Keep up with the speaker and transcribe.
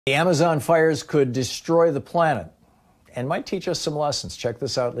The Amazon fires could destroy the planet and might teach us some lessons. Check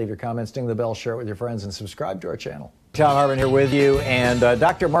this out. Leave your comments, ding the bell, share it with your friends, and subscribe to our channel. Thom Hartmann here with you, and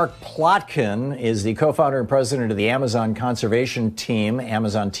Dr. Mark Plotkin is the co-founder and president of the Amazon Conservation Team,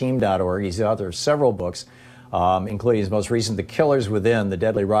 AmazonTeam.org. He's the author of several books, including his most recent, The Killers Within, The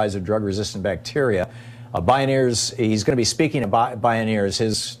Deadly Rise of Drug-Resistant Bacteria. He's going to be speaking at Bioneers.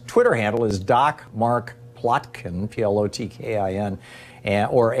 His Twitter handle is DocMarkPlotkin, Plotkin,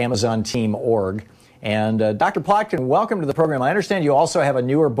 or AmazonTeam.org. And Dr. Plotkin, welcome to the program. I understand you also have a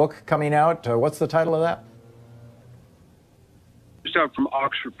newer book coming out. What's the title of that? It's out from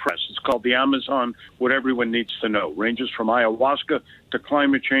Oxford Press. It's called The Amazon, What Everyone Needs to Know. Ranges from ayahuasca to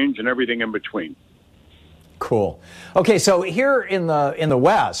climate change and everything in between. Cool. Okay, so here in the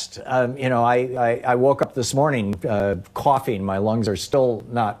West, I woke up this morning coughing. My lungs are still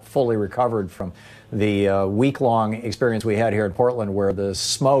not fully recovered from the week-long experience we had here in Portland, where the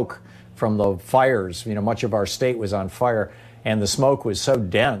smoke from the fires, much of our state was on fire, and the smoke was so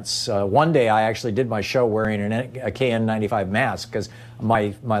dense. One day I actually did my show wearing a KN95 mask because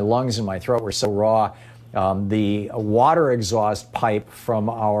my lungs and my throat were so raw. The water exhaust pipe from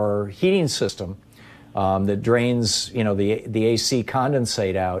our heating system that drains, the AC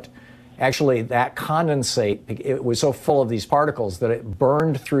condensate out. Actually, that condensate, it was so full of these particles that it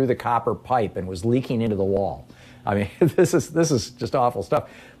burned through the copper pipe and was leaking into the wall. I mean, this is just awful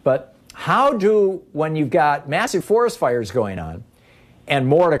stuff. But when you've got massive forest fires going on and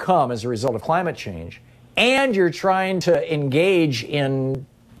more to come as a result of climate change, and you're trying to engage in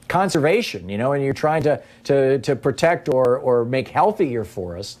conservation, and you're trying to protect or make healthy your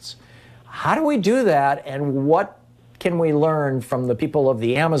forests, how do we do that, and what can we learn from the people of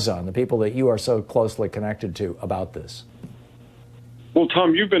the Amazon, the people that you are so closely connected to, about this? Well,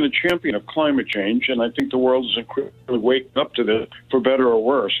 Tom, you've been a champion of climate change, and I think the world is increasingly waking up to this, for better or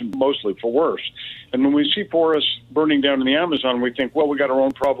worse, and mostly for worse. And when we see forests burning down in the Amazon, we think, well, we got our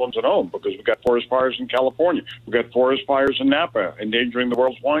own problems at home, because we've got forest fires in California. We've got forest fires in Napa, endangering the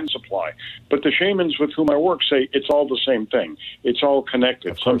world's wine supply. But the shamans with whom I work say it's all the same thing. It's all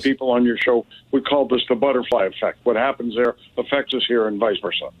connected. Some people on your show would call this the butterfly effect. What happens there affects us here, and vice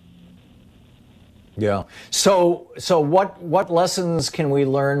versa. Yeah. So what lessons can we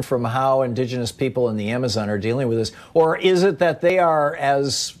learn from how indigenous people in the Amazon are dealing with this? Or is it that they are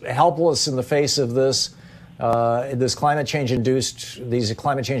as helpless in the face of these climate change induced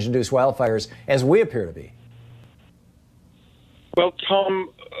wildfires as we appear to be? Well,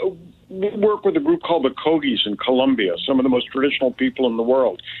 Tom, we work with a group called the Kogis in Colombia, some of the most traditional people in the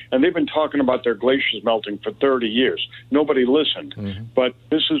world. And they've been talking about their glaciers melting for 30 years. Nobody listened. Mm-hmm. But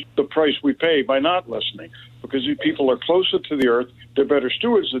this is the price we pay by not listening, because these people are closer to the earth, they're better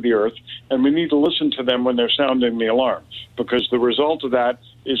stewards of the earth, and we need to listen to them when they're sounding the alarm, because the result of that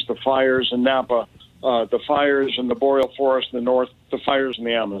is the fires in Napa, the fires in the boreal forest in the north, the fires in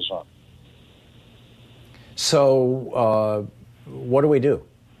the Amazon. So what do we do?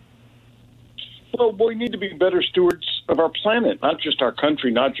 Well, we need to be better stewards of our planet, not just our country,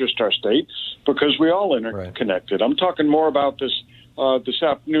 not just our state, because we all interconnected. Right. I'm talking more about this this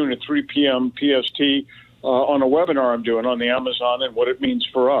afternoon at 3 p.m. PST on a webinar I'm doing on the Amazon and what it means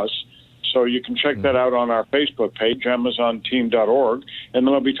for us. So you can check that out on our Facebook page, AmazonTeam.org. And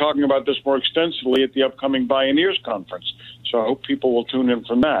then I'll be talking about this more extensively at the upcoming Bioneers Conference. So I hope people will tune in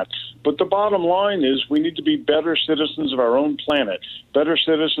from that. But the bottom line is we need to be better citizens of our own planet, better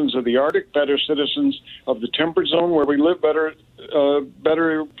citizens of the Arctic, better citizens of the temperate zone where we live, better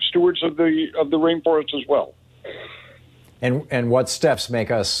stewards of the rainforest as well. And what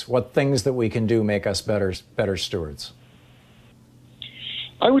what things that we can do make us better stewards?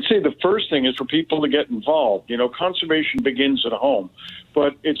 I would say the first thing is for people to get involved. Conservation begins at home,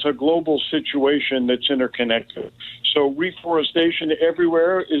 but it's a global situation that's interconnected. So reforestation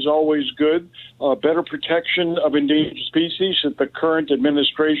everywhere is always good. Better protection of endangered species at the current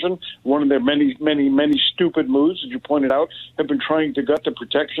administration, one of their many, many, many stupid moves, as you pointed out, have been trying to gut the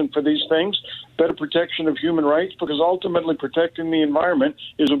protection for these things. Better protection of human rights, because ultimately protecting the environment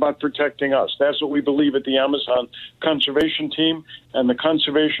is about protecting us. That's what we believe at the Amazon Conservation Team and the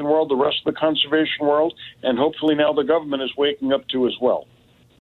conservation world, the rest of the conservation world, and hopefully now the government is waking up to as well.